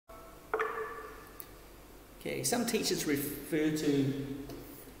Okay, some teachers refer to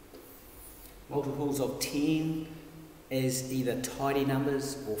multiples of 10 as either tidy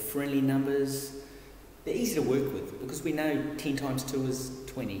numbers or friendly numbers. They're easy to work with because we know 10 times 2 is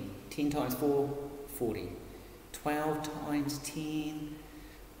 20, 10 times 4, 40, 12 times 10,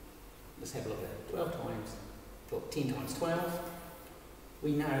 let's have a look at it, 10 times 12.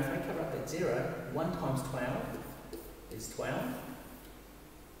 We know if I cover up that 0, 1 times 12 is 12.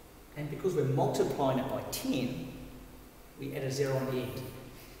 And because we're multiplying it by 10, we add a 0 on the end.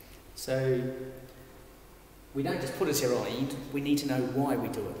 So we don't just put a 0 on the end, we need to know why we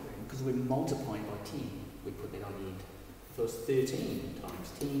do it. And because we're multiplying by 10, we put that on the end. If it was 13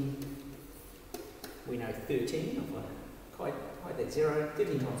 times 10, we know 13, if I hide that 0,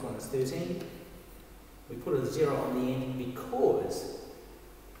 13 times 1 is 13. We put a 0 on the end because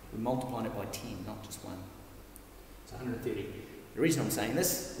we're multiplying it by 10, not just 1. It's 130. The reason I'm saying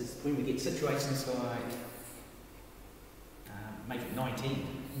this is when we get situations like, make it 19.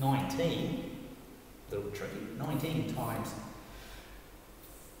 19, a little tricky, 19 times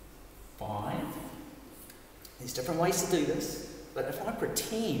 5. There's different ways to do this, but if I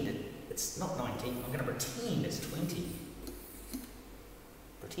pretend it's not 19, I'm going to pretend it's 20.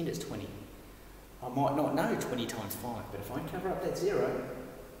 Pretend it's 20. I might not know 20 times 5, but if I cover up that 0,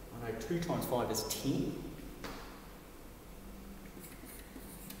 I know 2 times 5 is 10.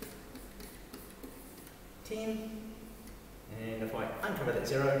 10, and if I uncover that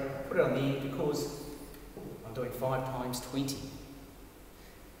 0, put it on the end because I'm doing 5 times 20.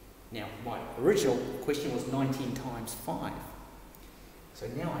 Now, my original question was 19 times 5. So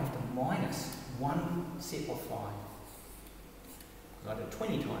now I have to minus one set of 5. I did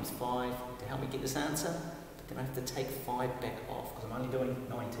 20 times 5 to help me get this answer, but then I have to take 5 back off because I'm only doing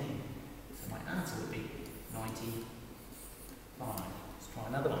 19. So my answer would be 95. Let's try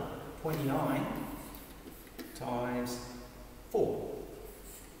another one. 29 times 4.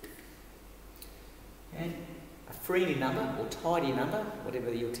 And a friendly number or tidy number,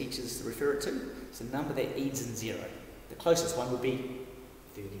 whatever your teachers refer it to, is a number that ends in 0. The closest one would be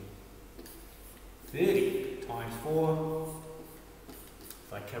 30. 30 times 4.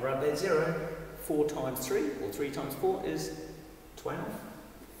 If I cover up that 0, 4 times 3 or 3 times 4 is 12.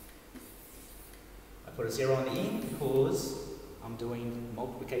 I put a 0 on the end because I'm doing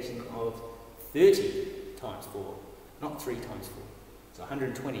multiplication of 30 times 4, not 3 times 4. So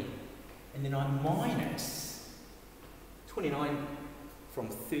 120. And then I minus 29 from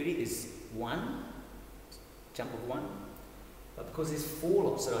 30 is 1, jump of 1. But because there's 4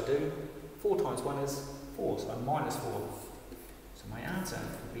 lots that I do, 4 times 1 is 4, so I minus 4. So my answer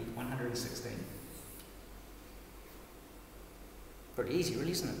would be 116. Pretty easy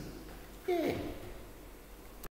really, isn't it? Yeah.